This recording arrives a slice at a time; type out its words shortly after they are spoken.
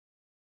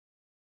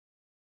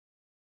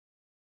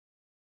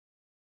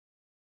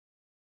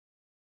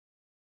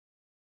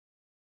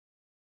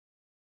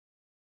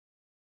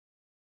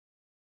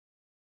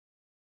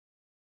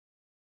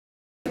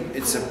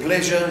it's a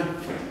pleasure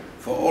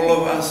for all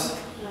of us,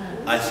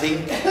 I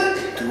think,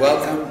 to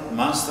welcome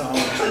Master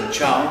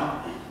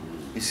Xiao.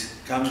 He's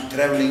come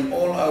traveling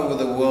all over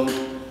the world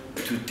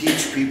to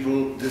teach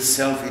people this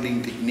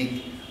self-healing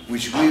technique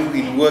which we've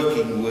been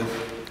working with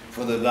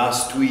for the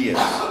last 2 years.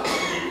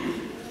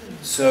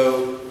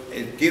 So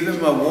give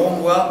him a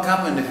warm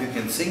welcome, and if you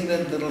can sing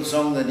that little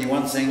song that he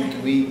once sang to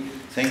me,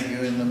 thank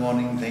you in the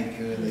morning, thank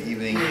you in the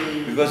evening,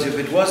 because if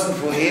it wasn't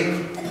for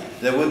him,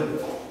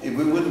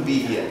 we wouldn't be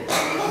here.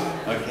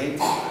 Okay?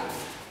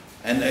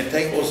 And I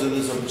take also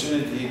this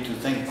opportunity to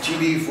thank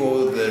Chidi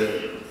for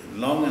the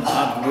long and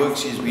hard work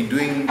she's been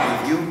doing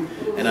with you,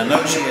 and I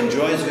know she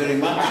enjoys very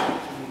much,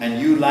 and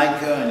you like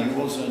her and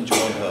you also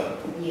enjoy her.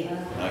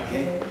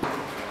 Okay?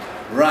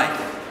 Right.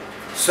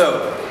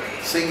 So,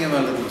 sing him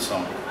a little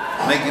song.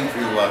 Make him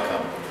feel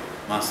welcome.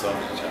 Master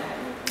Xiao.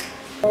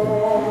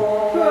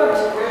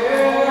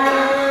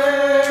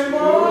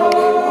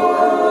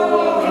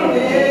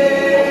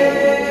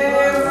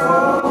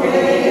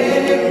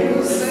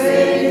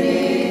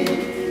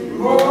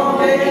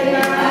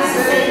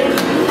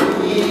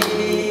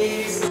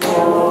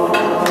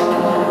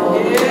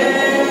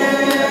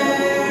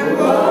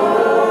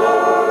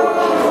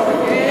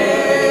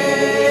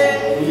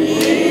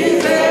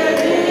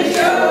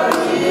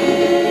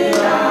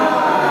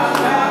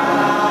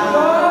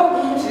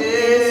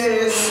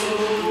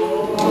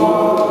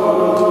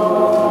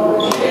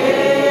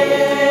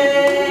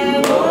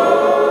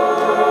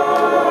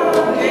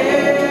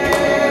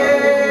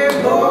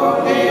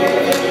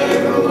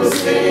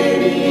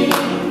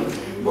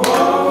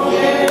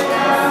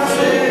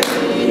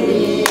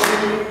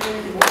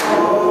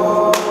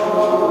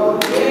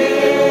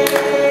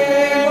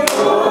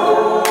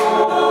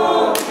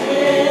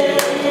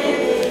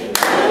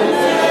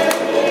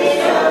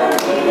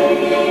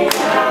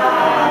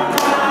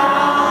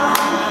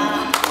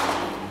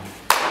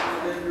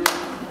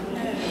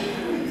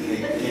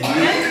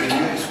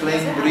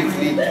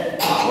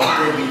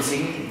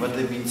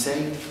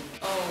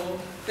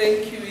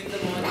 Thank you in the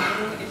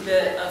morning, in the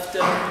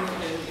afternoon,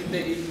 and in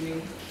the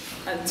evening,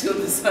 until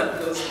the sun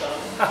goes down.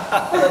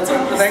 That's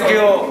all the Thank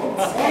you.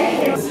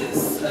 This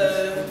is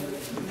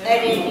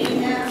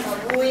Adelina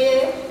Mabuye.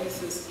 This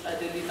is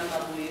Adelina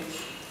Mabuye.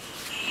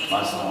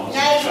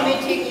 Nice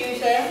meeting you,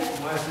 sir.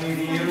 Nice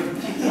meeting you.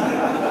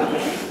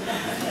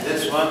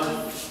 This one,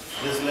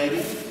 this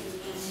lady.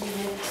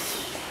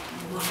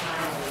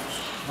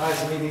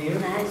 Nice meeting you.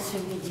 Nice to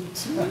meet you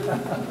too.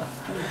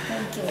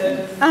 Thank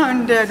you.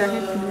 I'm dead. Thank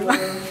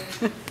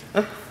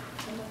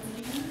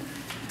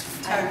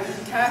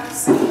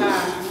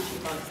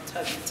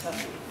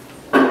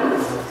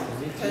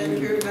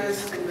you, nice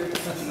to meet you.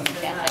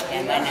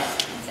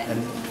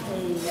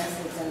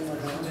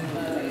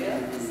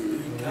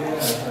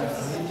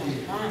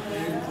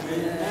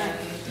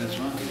 This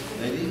one,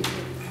 lady.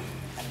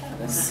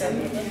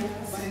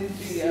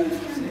 Cynthia.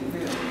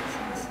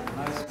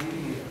 Nice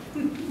meeting you.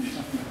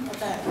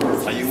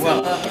 Are you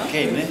well?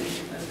 Okay, ne? And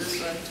this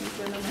one too,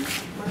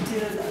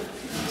 Matilda.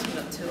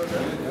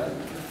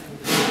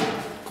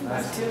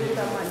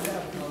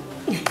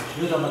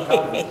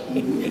 Okay,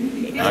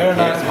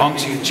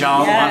 Hongchi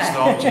Xiao, Master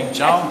Hongchi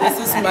Xiao. This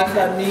is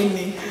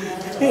Manamini.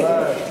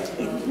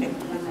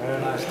 Very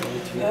nice to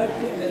meet you.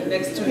 And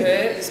next to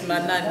her is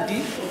Manandi.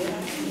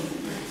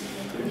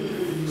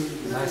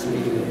 Nice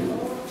meeting you.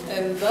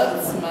 And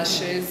that's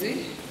Mashezi.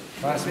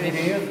 Nice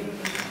meeting you.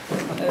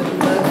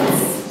 And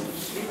that's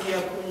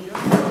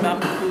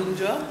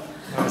Namkunja.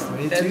 Nice to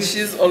meet And you.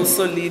 she's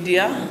also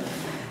Lydia.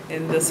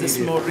 And this is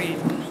Maureen.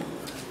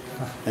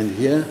 And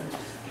here?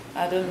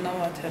 I don't know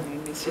what her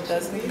name is. She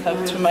doesn't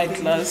come to my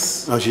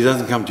class. Oh, she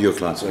doesn't come to your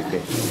class,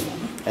 okay.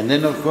 And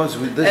then, of course,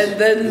 with this, And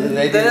then the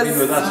lady's been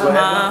with us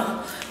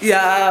forever.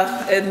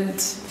 yeah, and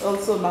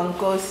also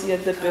Mankosi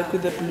at the back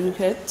with the blue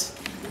hat.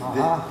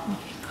 Nice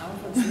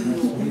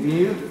meeting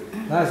you.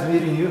 Nice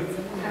meeting you.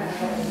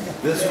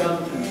 This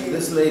one,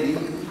 this lady,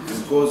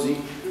 Mankosi,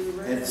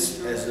 has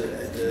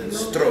a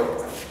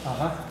stroke.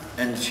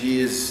 And she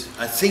is,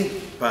 I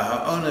think, by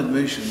her own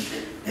admission,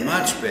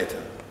 much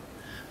better.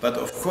 But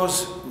of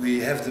course, we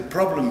have the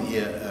problem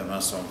here,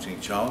 Master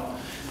Xiao,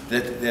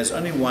 that there's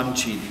only one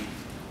Chidi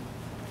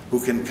who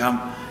can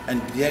come,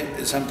 and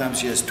yet sometimes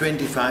she has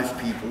 25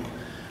 people,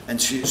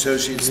 and so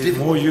she's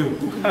difficult. More you.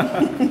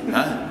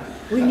 Huh?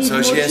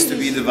 So she has to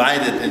be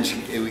divided, and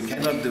we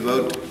cannot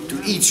devote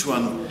to each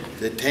one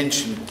the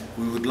attention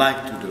we would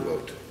like to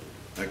devote.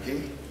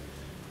 Okay?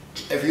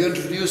 Have you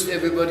introduced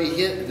everybody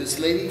here, this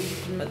lady?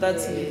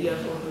 That's Lydia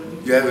already.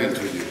 You have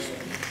introduced.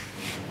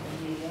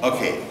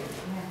 Okay.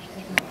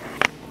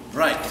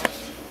 Right.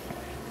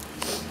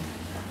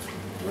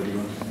 What do you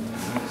want?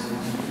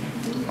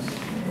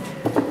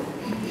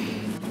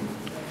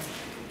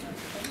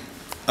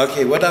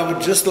 Okay, what I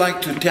would just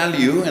like to tell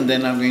you, and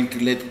then I'm going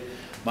to let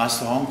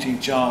Master Hongchi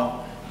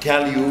Xiao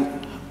tell you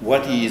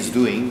what he is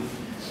doing.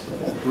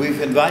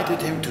 We've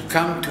invited him to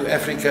come to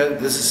Africa.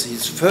 This is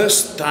his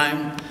first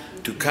time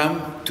to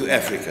come to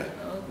Africa.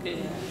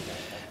 Okay.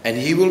 And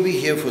he will be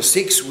here for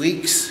 6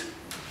 weeks.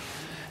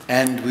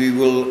 And we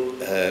will,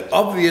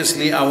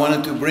 obviously I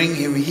wanted to bring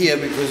him here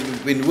because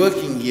we've been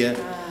working here,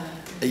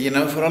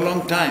 for a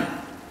long time,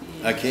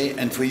 okay,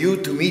 and for you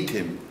to meet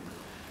him.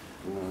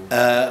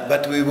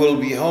 But we will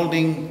be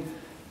holding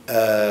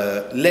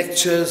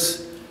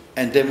lectures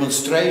and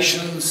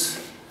demonstrations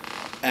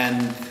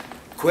and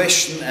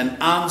question and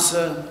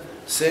answer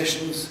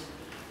sessions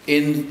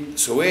in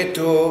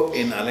Soweto,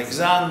 in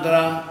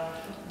Alexandra,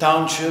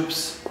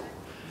 townships,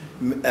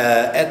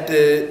 at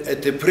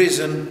the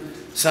prison,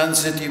 Sun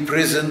City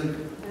prison,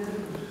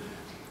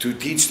 to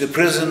teach the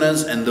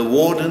prisoners and the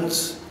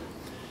wardens.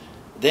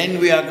 Then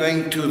we are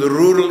going to the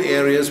rural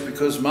areas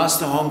because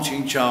Master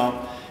Hongchi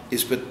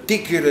is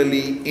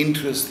particularly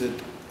interested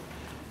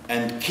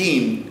and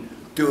keen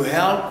to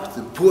help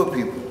the poor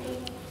people,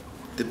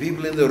 the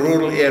people in the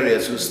rural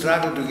areas who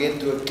struggle to get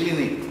to a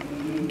clinic,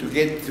 to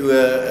get to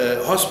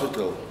a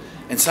hospital.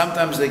 And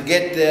sometimes they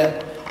get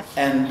there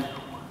and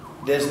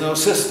there's no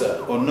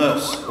sister or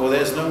nurse, or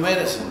there's no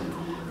medicine.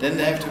 Then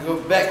they have to go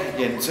back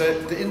again. So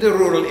in the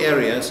rural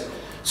areas,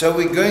 so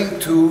we're going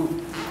to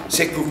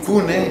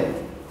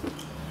Sekukune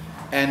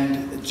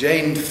and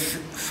Jane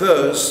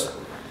First,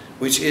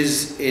 which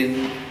is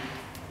in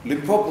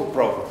Limpopo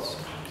province.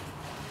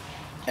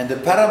 And the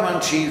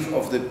paramount chief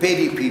of the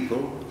Pedi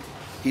people,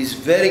 he's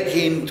very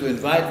keen to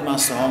invite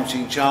Master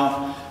Hongchi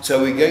Chao.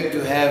 So we're going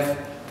to have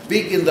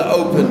big in the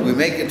open. We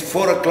make it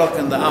 4 o'clock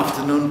in the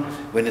afternoon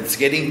when it's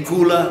getting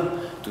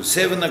cooler to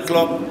 7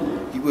 o'clock.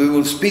 We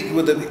will speak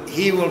with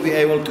he will be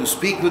able to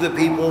speak with the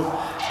people,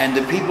 and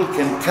the people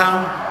can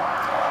come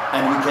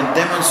and we can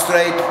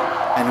demonstrate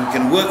and we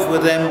can work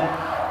with them,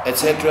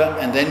 etc.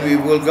 And then we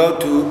will go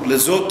to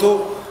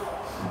Lesotho,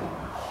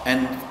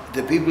 and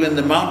the people in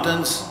the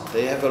mountains,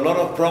 they have a lot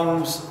of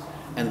problems,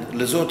 and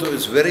Lesotho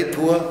is very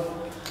poor.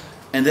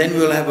 And then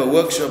we'll have a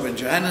workshop in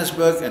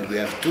Johannesburg, and we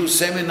have 2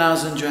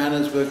 seminars in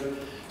Johannesburg.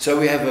 So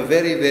we have a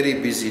very, very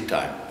busy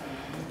time,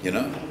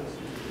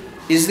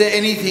 Is there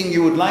anything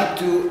you would like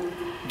to,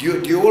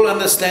 do you all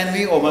understand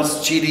me, or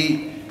must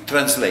Chidi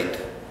translate?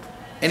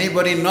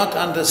 Anybody not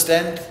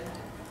understand?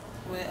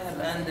 We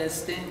are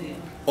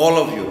understanding. All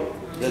of you.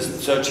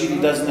 So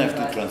Chidi doesn't have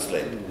to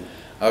translate.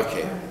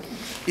 Okay.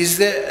 Is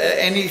there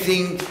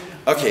anything,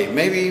 okay,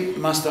 maybe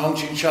Master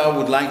Hongchi Chao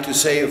would like to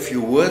say a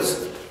few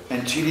words,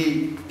 and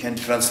Chidi can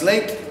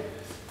translate,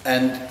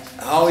 and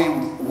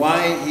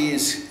why he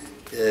is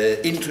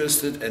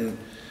interested and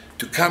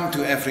to come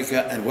to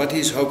Africa and what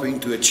he's hoping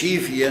to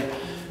achieve here,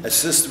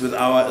 assist with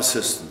our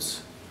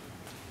assistance.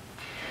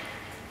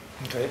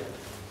 Okay.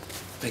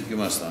 Thank you,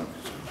 Master.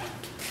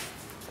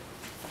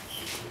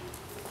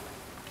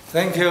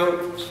 Thank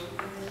you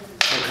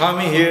for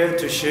coming here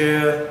to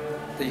share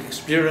the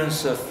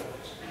experience of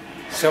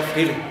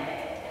self-healing.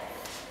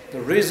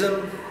 The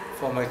reason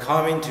for my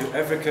coming to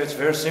Africa is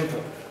very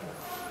simple: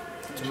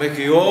 to make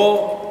you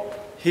all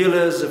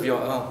healers of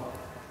your own.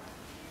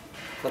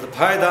 For the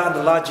Paida and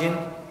the Lajin,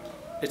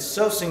 it's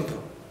so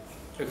simple.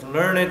 You can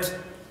learn it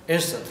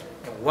instantly,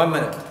 in 1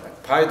 minute,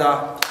 like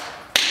Paida.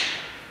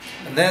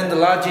 And then the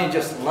Lajin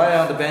just lie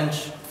on the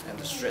bench and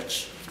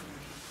stretch.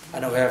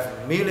 And we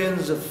have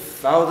millions of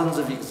thousands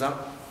of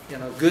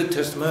good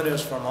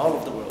testimonials from all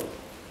over the world,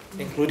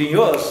 including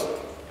yours.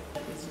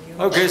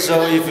 Okay,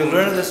 so if you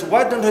learn this,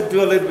 why don't we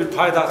do a little bit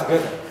Paida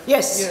together?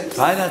 Yes.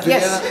 Paida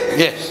together?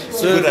 Yes.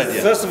 So good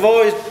idea. First of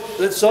all,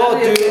 let's all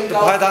do the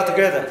Paida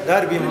together.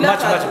 That would be much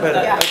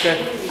better. Yeah.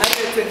 Okay.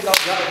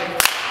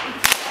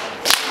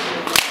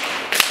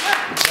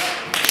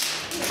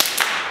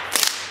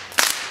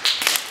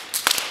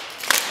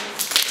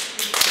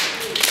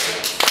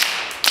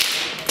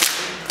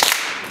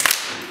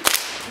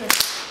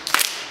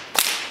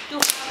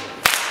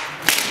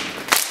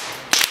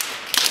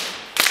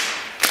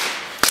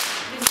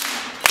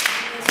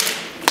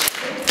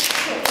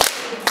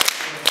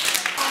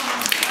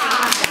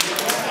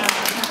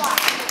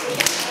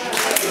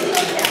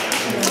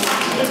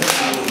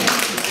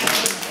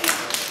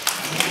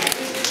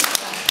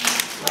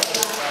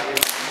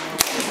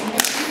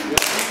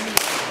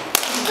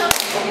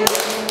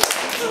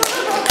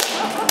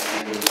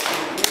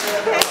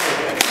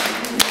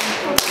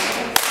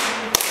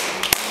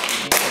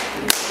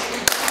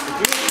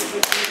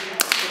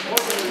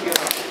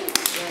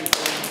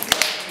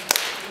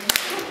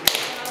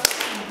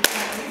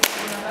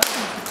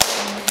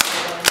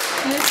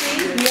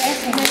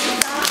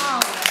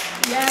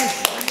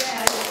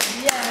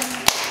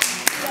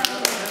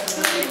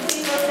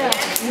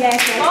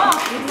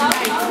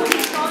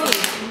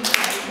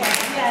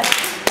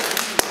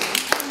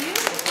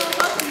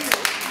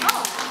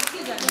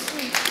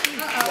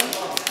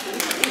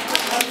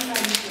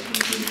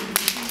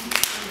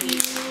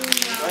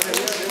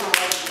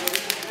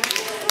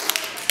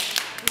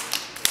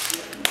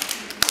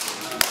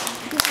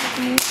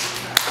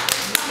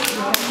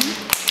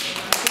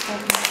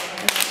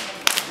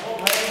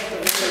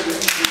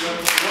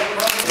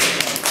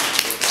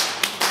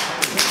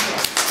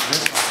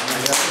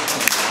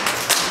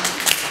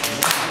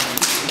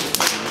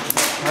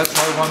 Let's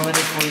hold 1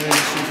 minute for your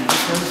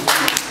institutions.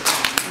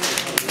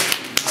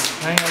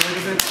 Hang a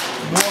little bit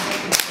more.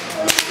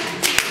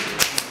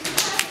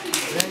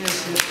 Then you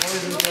see the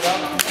poison get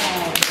up.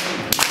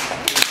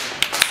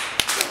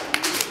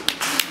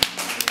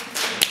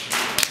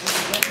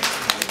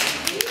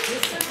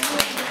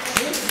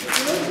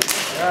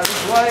 Yeah, this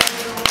is why you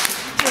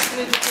just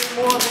need to do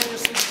more than you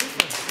see the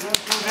difference. You have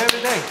to do it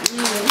every day.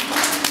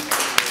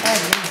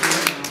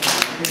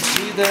 You can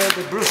see the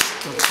bruise,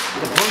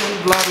 the poison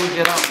blood will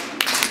get out.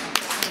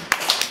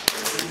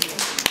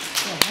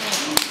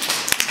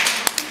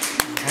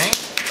 Okay.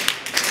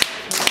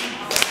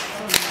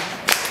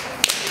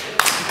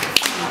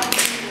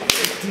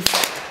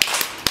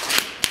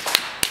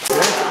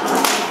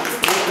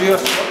 You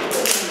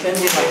bend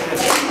it like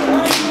this.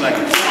 Like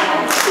it.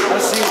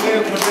 Let's see where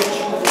you can reach.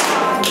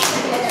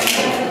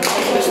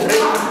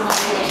 Straight.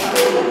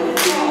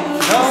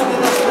 No,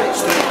 not straight.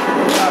 Straight.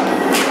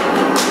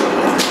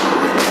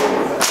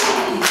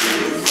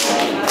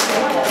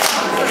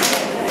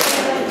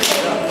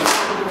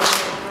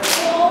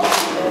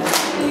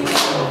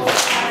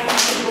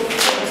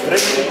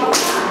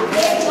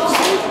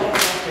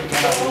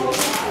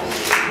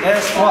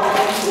 Yes, what?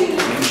 You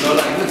go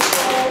like this.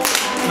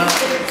 No.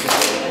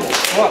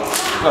 What?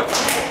 Good.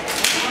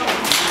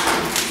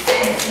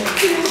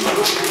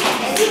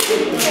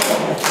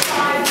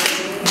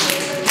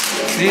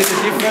 See the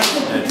difference?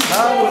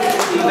 Now we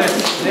do this.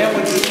 Then we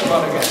do the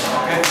one again.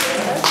 Okay?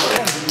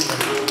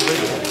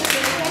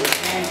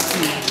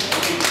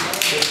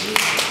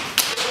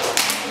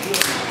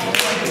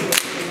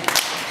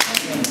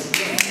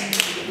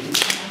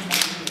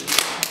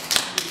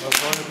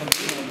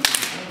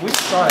 Which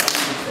side?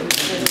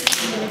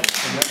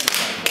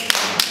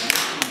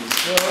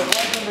 So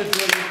what can we do with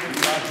the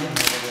margin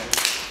over there?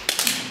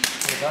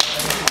 Without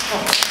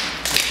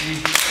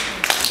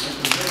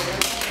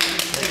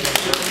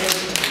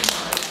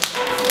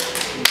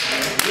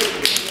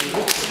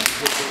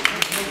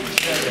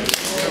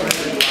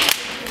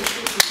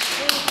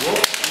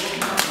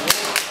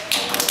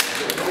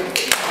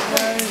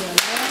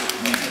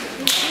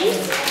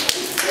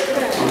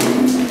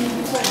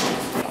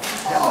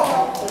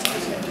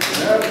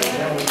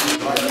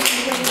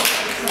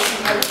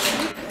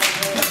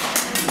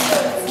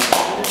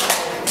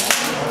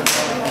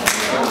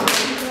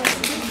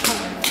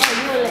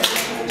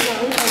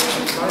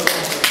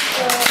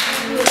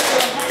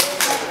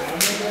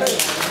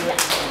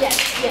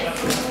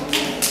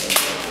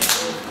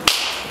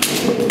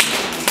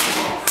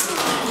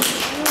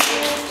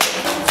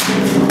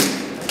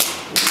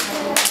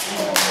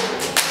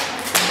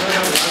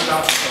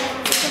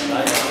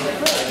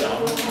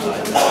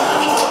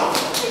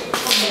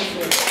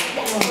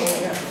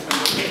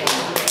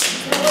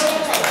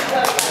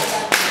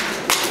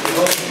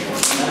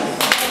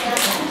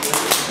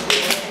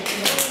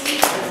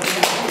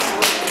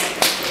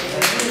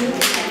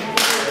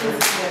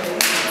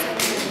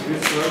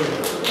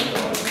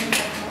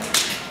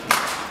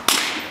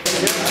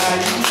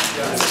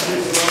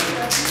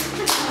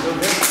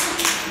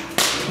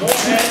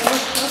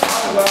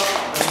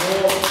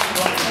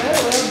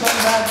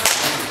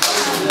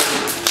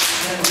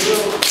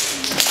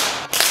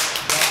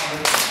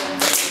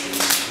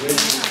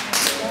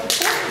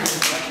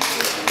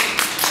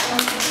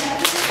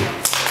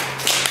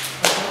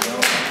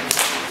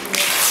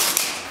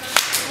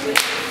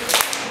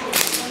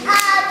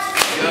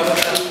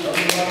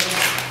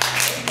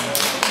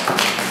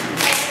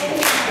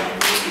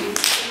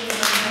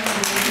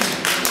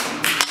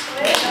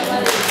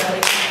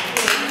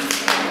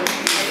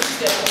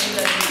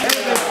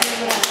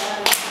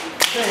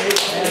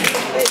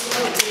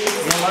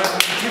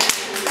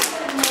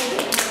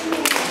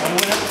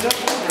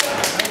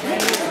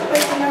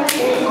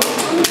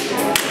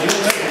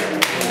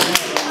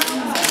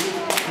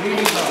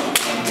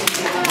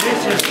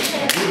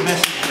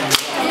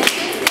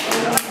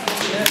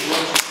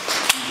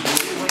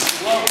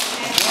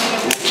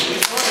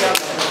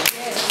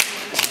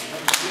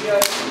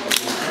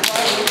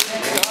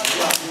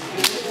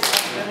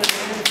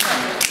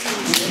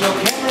Your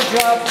camera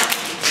job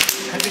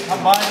can be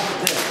combined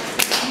with this.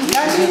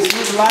 Because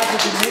your life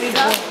will be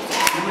meaningful,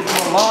 you will do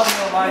a lot in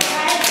your life.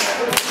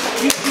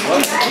 This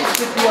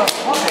could be a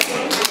hobby.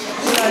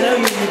 See, I know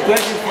you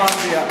graduated from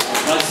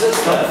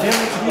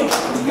film.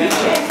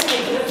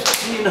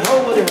 See, in the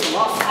whole world you have a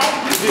lot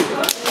to do.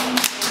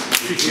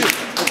 To shoot,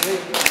 okay?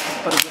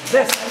 But with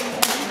this,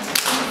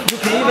 you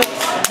can even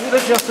do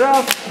this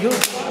yourself. You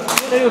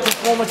know you can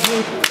form a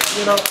team,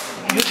 you know.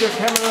 Use your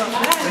camera,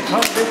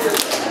 record this,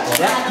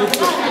 that could be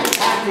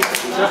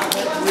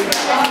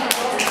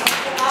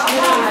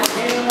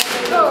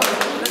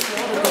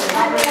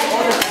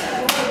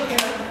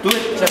do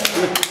it, just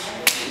do it.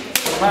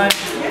 Sometimes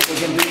we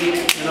can do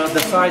you know, the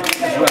side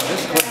as well.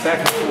 This goes back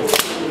and forth.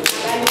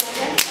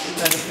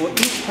 And for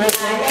each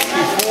person,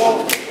 before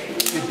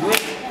you do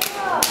it,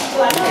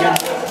 you can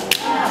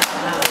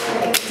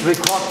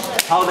record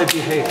how they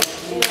behave,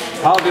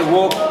 how they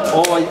walk,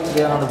 or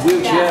they're on the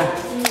wheelchair.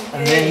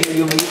 And then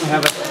you may even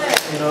have a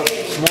small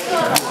interview,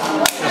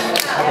 just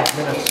a couple of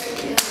minutes.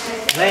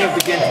 Then you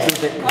begin to do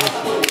the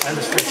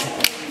illustration.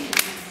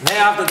 Then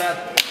after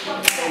that,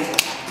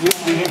 you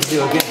begin to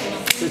do again.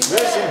 It's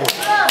very simple.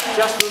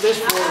 Just do this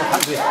for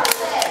 100.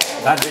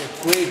 That's a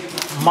great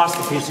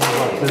masterpiece in the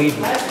world, believe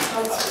me.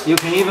 You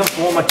can even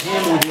form a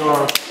team with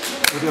your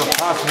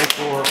classmates,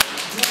 or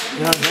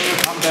then you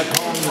come back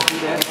home and do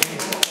that.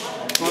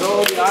 But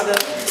all the other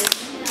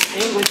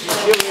English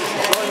materials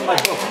is all in my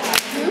book.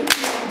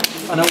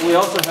 And then we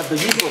also have the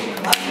e-book.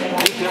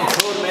 You can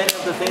code many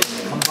of the things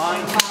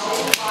combined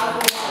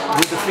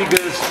with the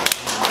figures.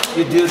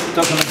 You do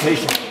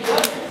documentation.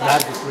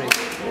 That'd be great.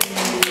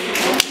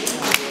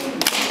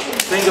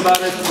 Think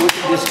about it. We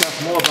can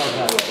discuss more about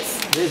that.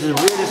 This is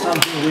really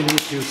something we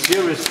need to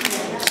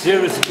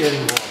seriously get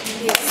involved.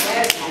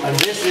 And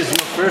this is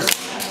your first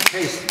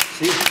case.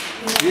 See,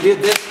 you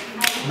did this.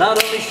 Not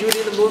only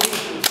shooting the movie,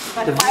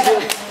 the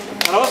video,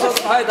 but also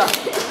the Paida.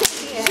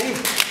 See,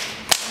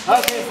 how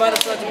can you find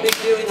such a big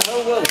deal in the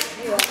whole world?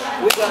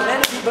 We've got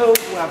many people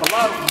who have a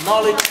lot of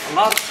knowledge, a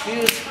lot of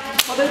skills,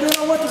 but they don't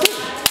know what to do.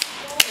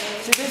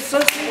 See, this is so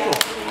simple.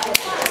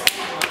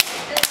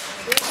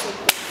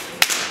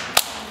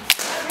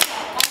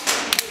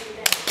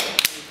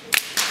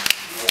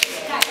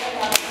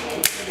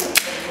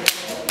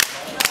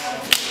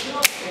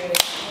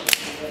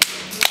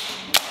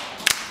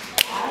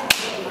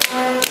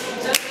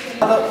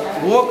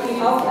 Walk,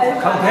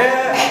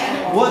 compare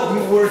what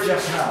you were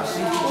just now.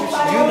 See,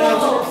 you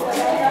know.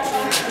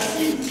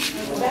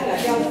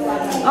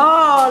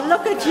 Oh,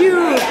 look at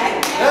you!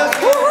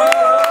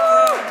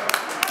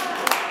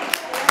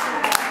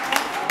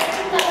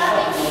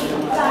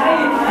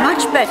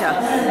 Much better.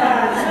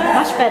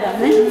 Much better,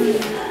 man.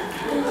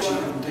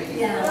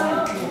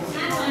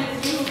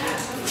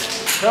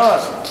 Tell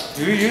us,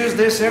 do you use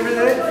this every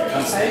day?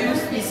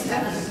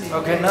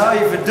 Okay, now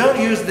if you don't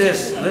use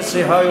this, let's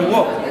see how you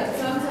walk.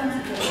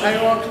 I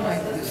walk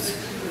like this.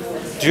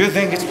 Do you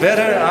think it's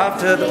better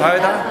after the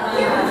Paida?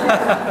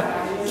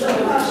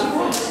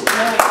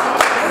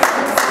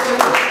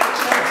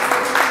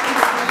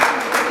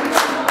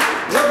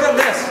 Look at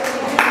this.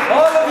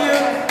 All of you,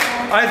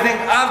 I think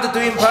after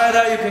doing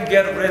Paida, you can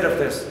get rid of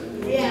this.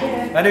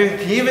 And you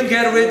can even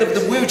get rid of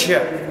the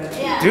wheelchair.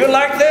 Do you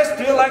like this?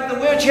 Do you like the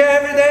wheelchair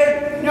every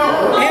day?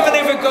 No. Even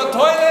if you go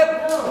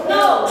toilet?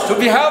 No. To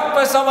be helped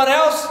by someone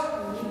else?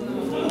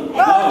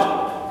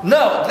 No.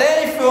 No.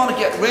 Then if you want to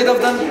get rid of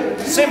them,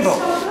 simple.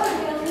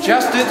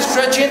 Just do the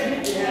stretching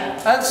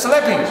and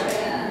slapping.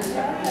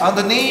 On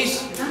the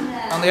knees,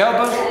 on the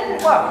elbows.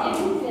 Wow.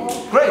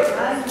 Great.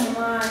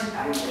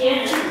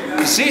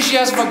 You see, she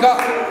has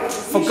forgotten.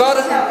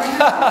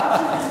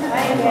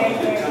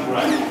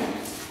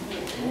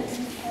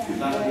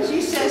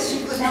 She says she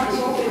could not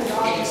walk with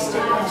all the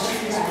stairs.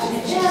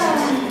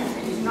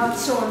 She's not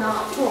so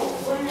not full.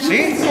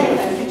 See?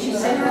 She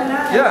said,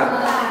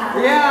 Yeah.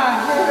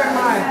 Yeah, never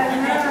mind.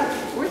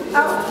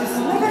 without this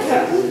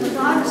limiter,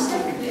 without a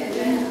stick,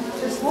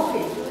 just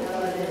walking.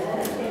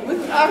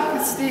 Without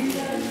the stick.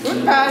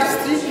 Goodbye,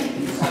 stick.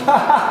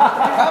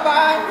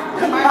 Bye-bye.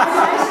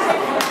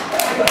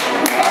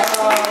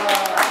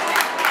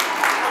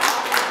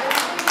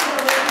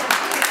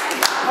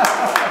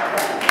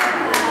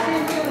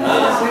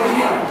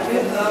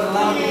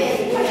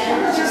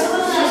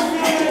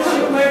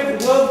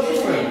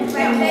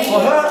 For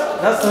her,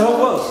 that's the whole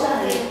world.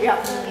 Yeah.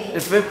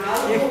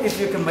 If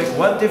you can make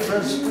one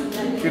difference,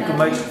 you can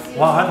make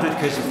 100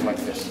 cases like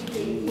this.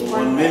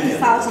 1 million.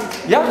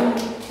 Yeah,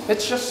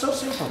 it's just so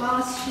simple.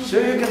 So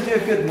you can do a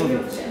good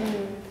movie.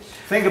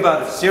 Think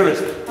about it,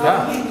 seriously.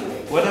 Yeah.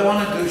 What I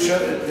want to do, show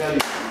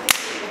it.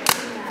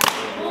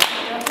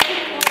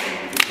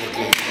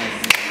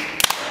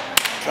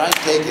 Try and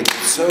take it.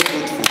 It's so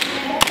good for you.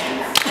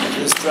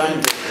 Just try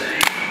and take it.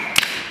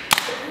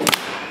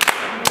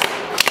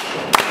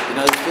 You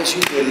know,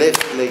 especially the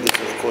left leg is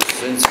of course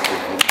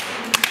sensitive.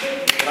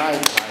 Try to.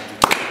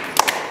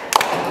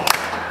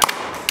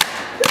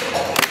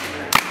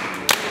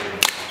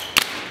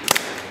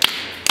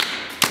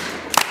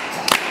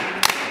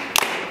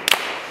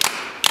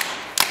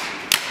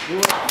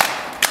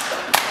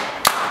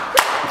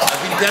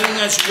 I've been telling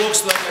her she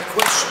walks like a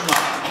question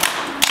mark.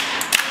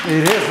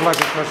 It is like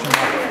a question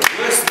mark.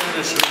 Worse than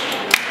a shoe.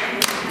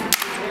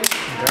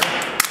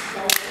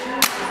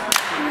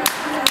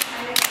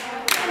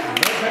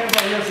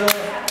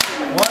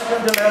 Why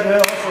don't you let her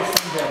also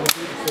sing there? We'll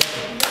do the same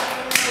thing.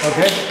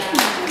 Okay?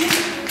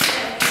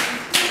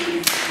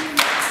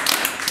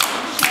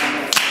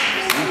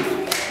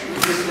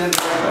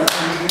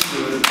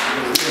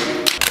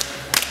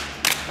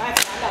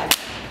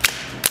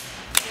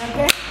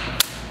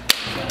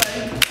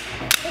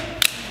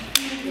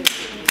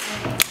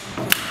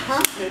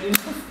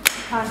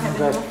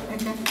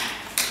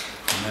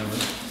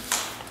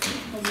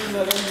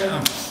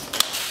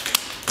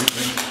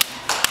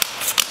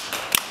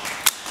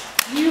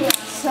 You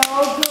are so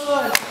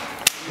good.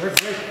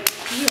 Perfect.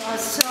 You are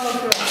so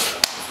good.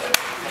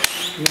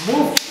 You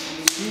move.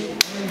 See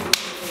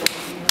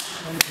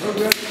any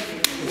progress?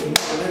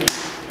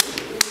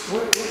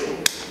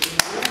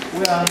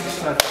 We are on the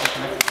stretch.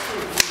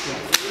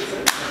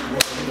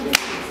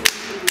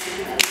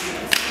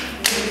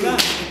 You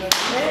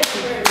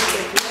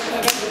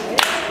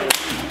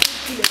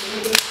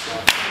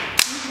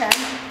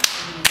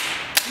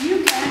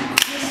can.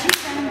 Yes, you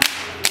can.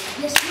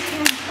 Yes, you can.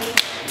 Yes,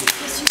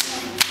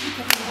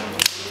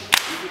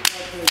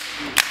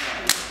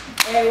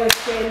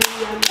 you can.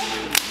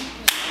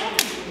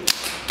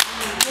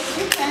 Yes,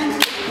 you can.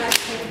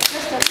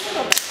 Just a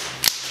little bit.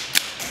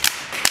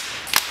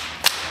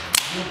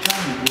 You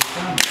come.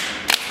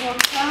 Well,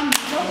 come.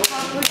 Look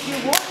how good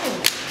you're walking.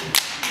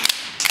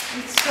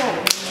 It's so.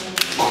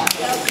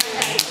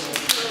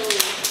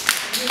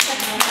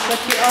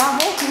 But you are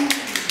walking.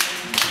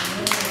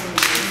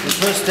 The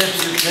first steps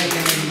you've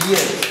taken in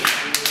years.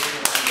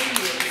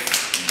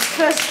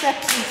 First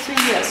steps in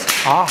 3 years.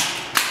 Ah,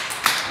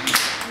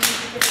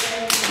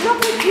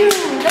 Look at you.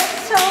 That's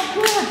so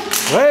good.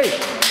 great.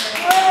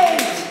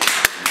 Great.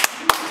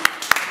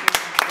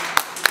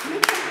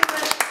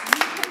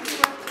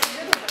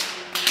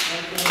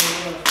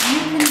 You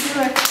can do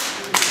it.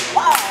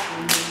 Wow.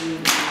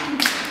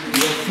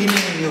 You're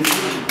feeling in your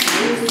foot.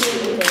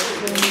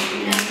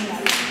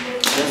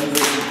 Doesn't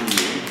listen to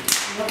you.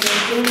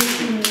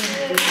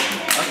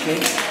 Okay.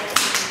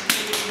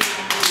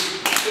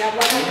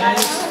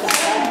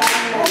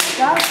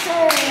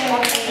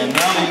 And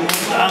now you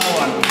move the other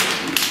one.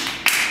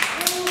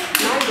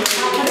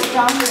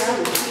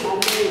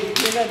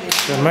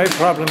 The main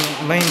problem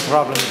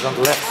is on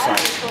the left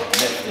side.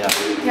 Left, yeah.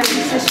 Yeah,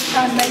 because you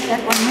can't make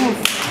that one move.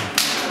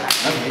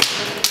 Okay.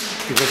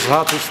 Because it's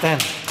hard to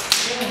stand.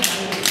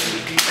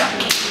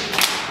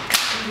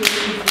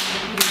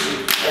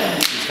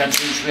 Ist ganz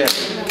schön schwer.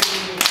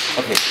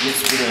 Okay,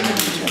 jetzt wieder in den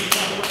Wheelchair.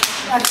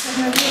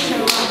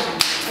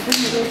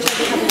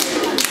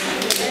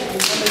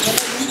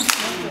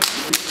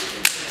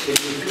 Can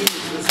you feel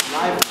this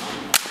live now?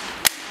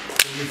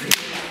 Can you feel it?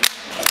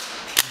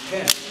 You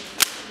can.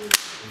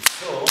 It's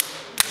so,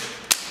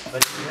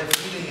 but you have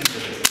feeling in the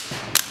leg.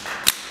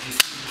 You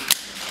feel it.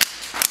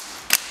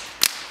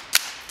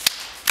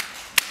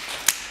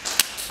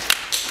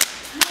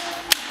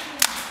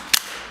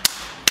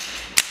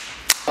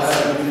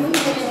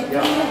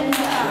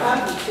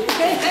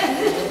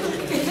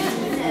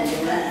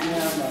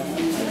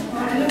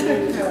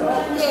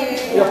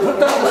 Yeah, put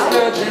down the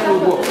skirt and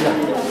we'll walk. Yeah.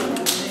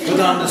 Put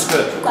on the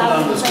skirt. Put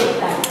on the skirt.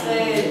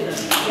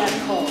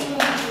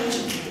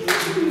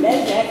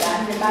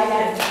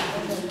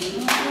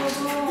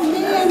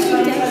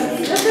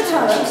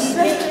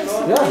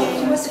 Yeah.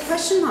 What's the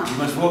question mark? You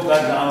must walk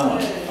like the other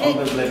one.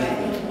 Always like that.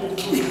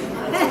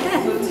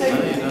 No,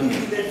 you don't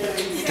need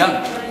it. Come.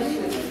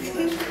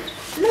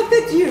 Look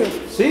at you.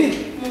 See?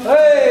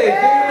 Hey,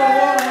 give me the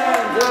one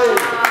hand. Hey.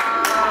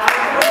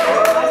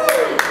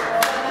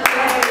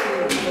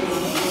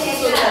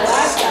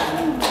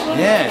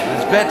 Yeah,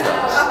 it's better.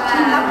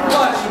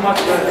 Much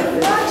better.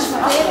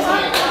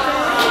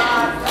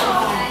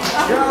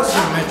 Just a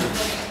minute.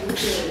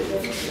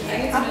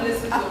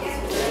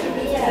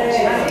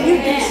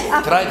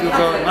 Try to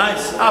go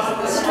nice up.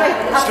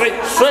 Straight.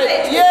 Straight.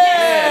 Yeah!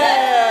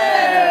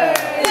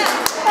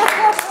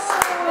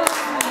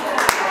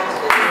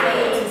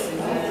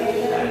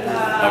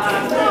 Okay.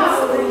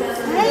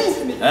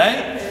 Hey?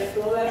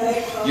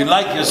 You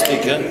like your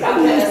sticker?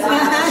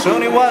 It's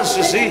only once,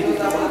 you see.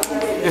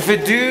 If we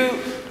do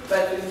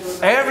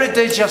every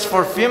day just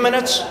for a few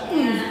minutes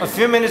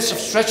of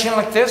stretching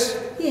like this,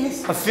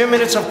 Yes. a few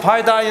minutes of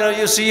Paida,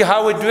 you see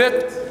how we do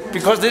it?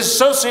 Because this is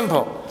so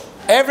simple.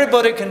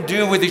 Everybody can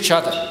do with each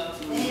other.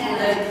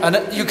 And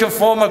you can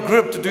form a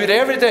group to do it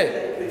every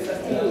day.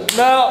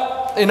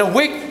 Now, in a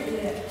week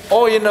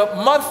or in a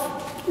month,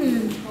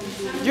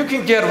 you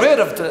can get rid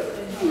of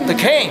the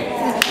cane.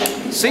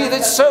 See,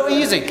 that's so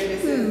easy.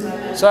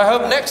 So I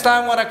hope next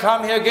time when I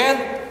come here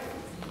again,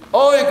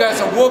 all you guys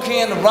are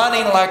walking and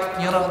running like,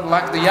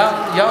 like the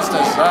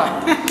youngsters.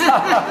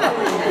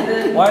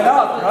 Why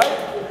not, right?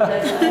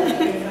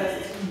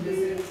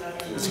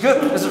 It's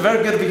good. It's a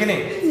very good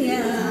beginning.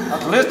 Yeah.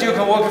 At least you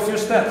can walk a few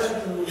steps.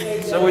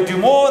 So we do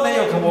more, then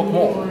you can walk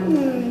more. A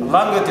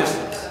longer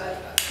distance.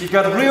 You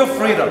got real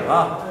freedom,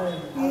 huh?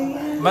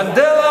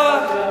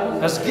 Mandela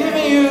has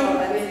given you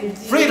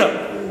freedom.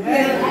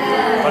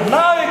 But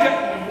now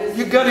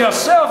you got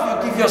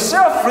yourself, you give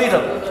yourself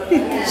freedom.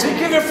 So you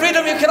give your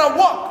freedom, you cannot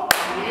walk.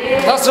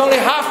 That's only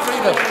half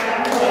freedom.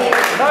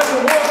 Now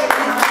you walk,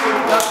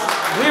 that's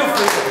real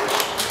freedom.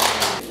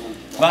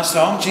 Master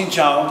Hongchi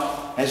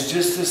has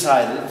just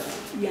decided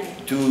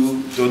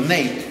to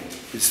donate,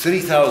 it's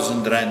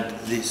 3,000 rand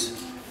this,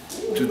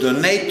 to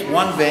donate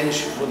one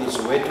bench for the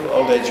Soweto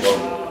old age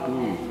home.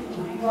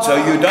 So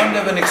you don't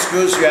have an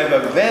excuse, you have a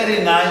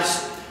very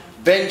nice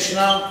bench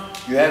now,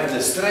 you have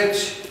the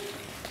stretch,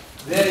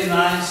 very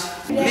nice.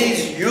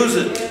 Please use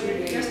it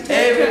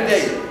every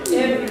day.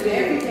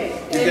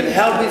 You can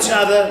help each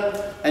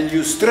other and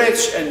you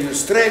stretch and you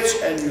stretch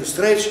and you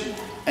stretch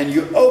and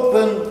you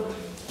open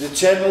the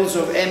channels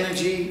of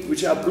energy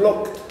which are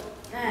blocked.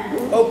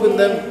 You open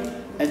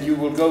them and you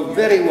will go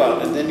very well,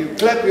 and then you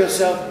clap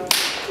yourself.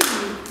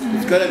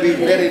 It's going to be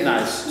very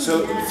nice.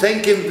 So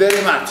thank him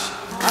very much.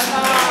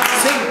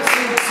 Sing,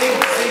 sing,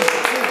 sing, sing,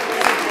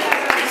 sing.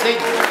 Sing.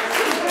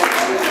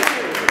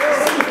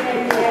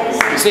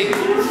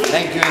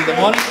 Thank you in the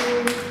morning.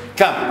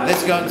 Come,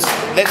 let's go and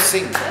let's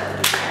sing.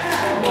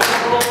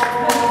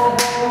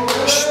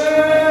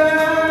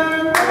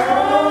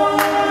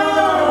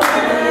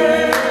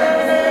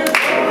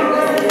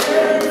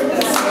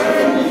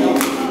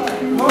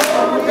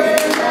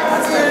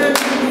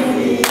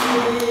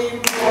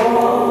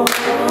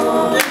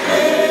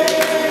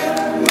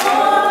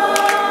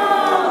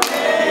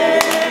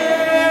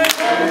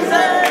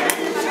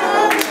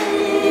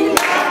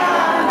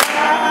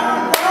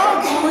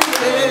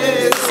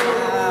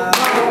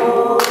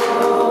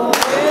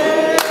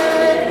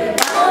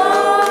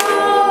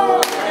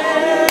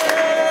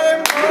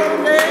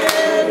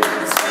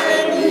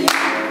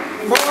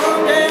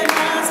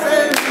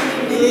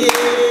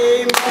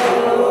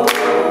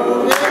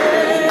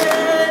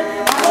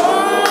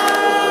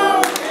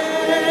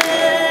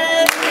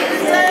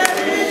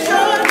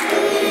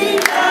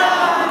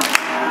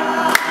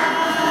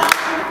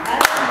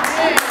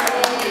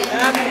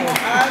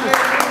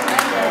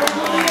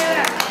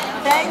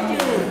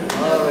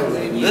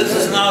 This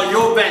is now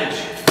your bench.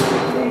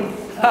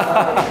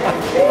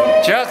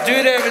 Just do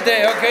it every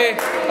day, okay?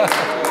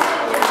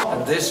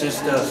 And this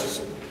is the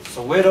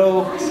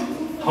Soweto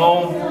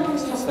home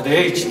for the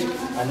aged.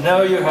 I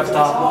know you have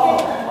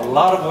done a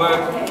lot of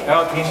work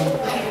helping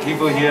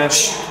people here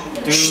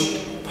do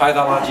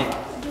PaidaLajin.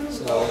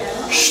 So,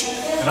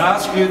 can I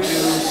ask you to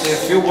say a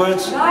few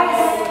words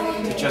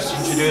to just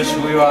introduce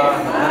who you are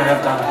and what you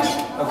have done?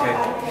 Okay.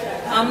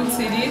 I'm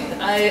Tidi.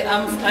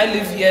 I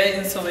live here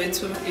in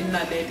Soweto, in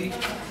Naledi.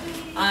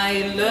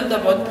 I learned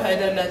about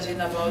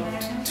PaidaLajin about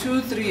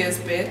 2-3 years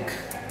back,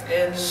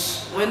 and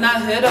when I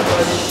heard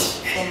about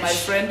it from my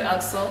friend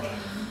Axel,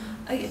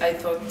 I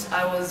thought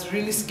I was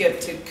really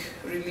skeptic,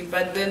 really.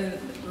 But then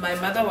my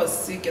mother was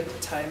sick at the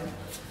time,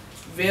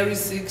 very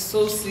sick,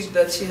 so sick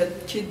that she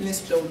had kidney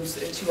stones,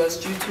 and she was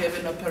due to have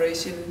an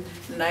operation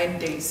 9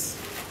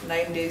 days.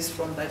 9 days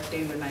from that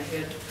day when I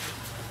heard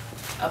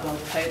about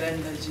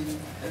PaidaLajin.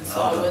 And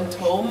so I went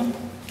home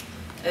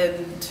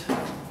and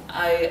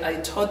I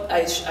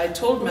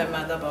told my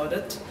mother about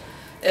it,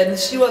 and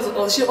she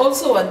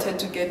also wanted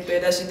to get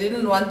better. She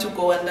didn't want to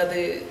go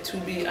to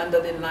be under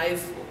the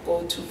knife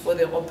or go for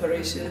the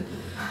operation.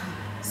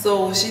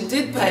 So she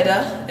did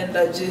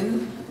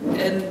PaidaLajin,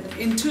 and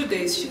in 2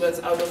 days she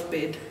was out of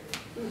bed.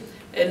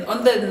 And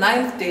on the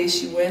 9th day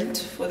she went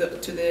to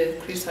the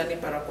Chris Hani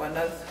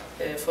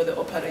Baragwanath for the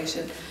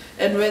operation.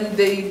 And when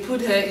they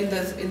put her in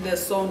the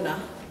sauna,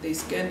 they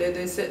scanned her,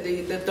 they said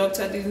the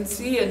doctor didn't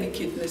see any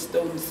kidney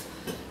stones.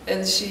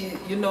 And she,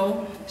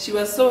 she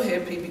was so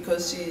happy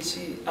because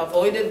she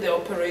avoided the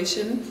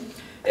operation.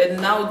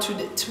 And now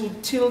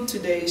till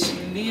today she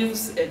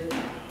lives, and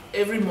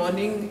every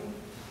morning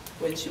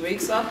when she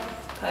wakes up,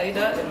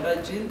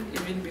 PaidaLajin,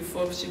 even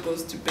before she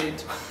goes to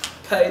bed,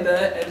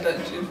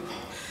 PaidaLajin.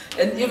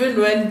 And even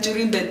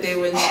during the day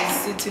when she's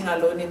sitting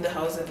alone in the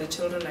house and the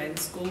children are in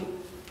school,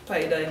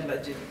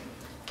 PaidaLajin.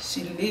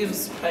 She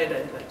lives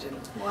PaidaLajin.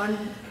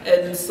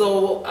 And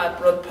so I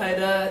brought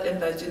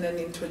PaidaLajin and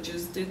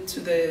introduced it to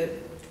the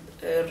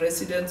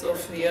residents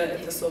of here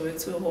at the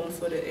Soweto Home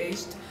for the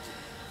Aged.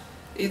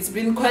 It's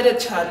been quite a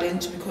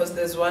challenge because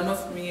there's one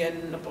of me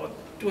and about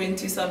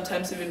 20,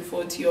 sometimes even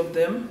 40 of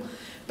them.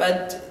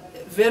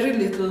 But very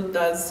little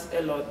does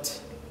a lot,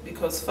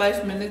 because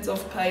 5 minutes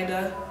of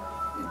Paida,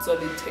 it's all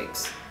it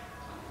takes.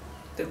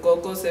 The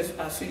gogos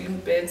are feeling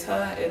better,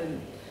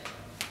 and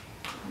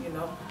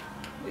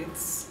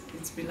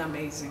it's been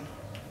amazing.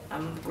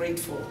 I'm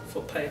grateful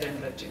for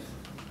PaidaLajin.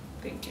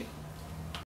 Thank you.